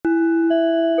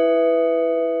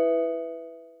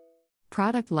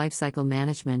Product Lifecycle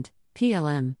Management,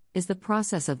 PLM, is the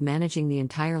process of managing the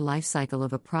entire lifecycle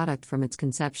of a product from its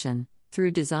conception,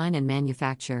 through design and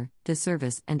manufacture, to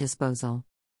service and disposal.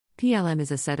 PLM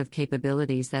is a set of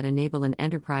capabilities that enable an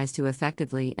enterprise to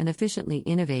effectively and efficiently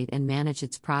innovate and manage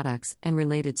its products and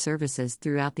related services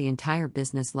throughout the entire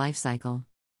business lifecycle.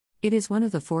 It is one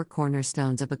of the four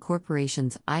cornerstones of a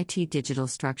corporation's IT digital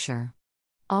structure.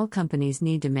 All companies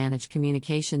need to manage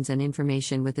communications and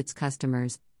information with its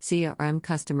customers, CRM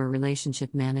customer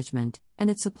relationship management,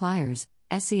 and its suppliers,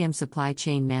 SCM supply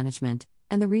chain management,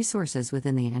 and the resources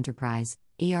within the enterprise,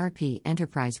 ERP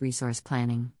enterprise resource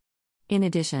planning. In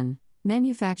addition,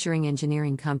 manufacturing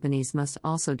engineering companies must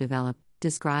also develop,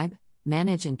 describe,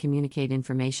 manage and communicate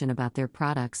information about their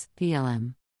products,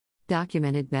 PLM.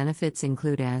 Documented benefits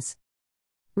include as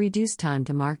reduced time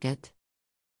to market,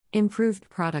 improved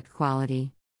product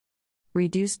quality,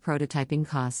 reduced prototyping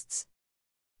costs,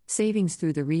 savings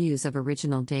through the reuse of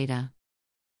original data,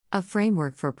 a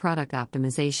framework for product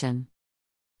optimization,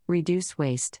 reduced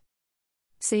waste,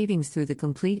 savings through the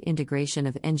complete integration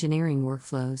of engineering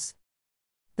workflows.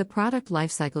 The product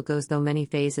lifecycle goes through many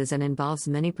phases and involves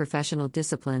many professional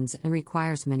disciplines and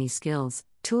requires many skills,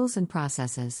 tools, and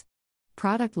processes.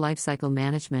 Product lifecycle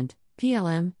management,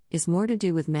 PLM, is more to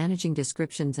do with managing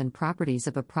descriptions and properties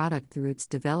of a product through its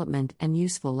development and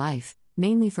useful life,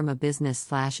 mainly from a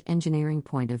business/engineering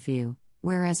point of view,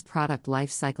 whereas product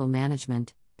lifecycle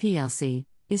management, PLC,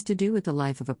 is to do with the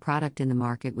life of a product in the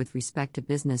market with respect to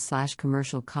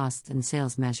business/commercial costs and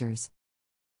sales measures.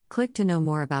 Click to know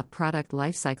more about product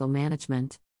lifecycle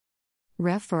management.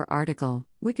 Ref for article,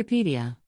 Wikipedia.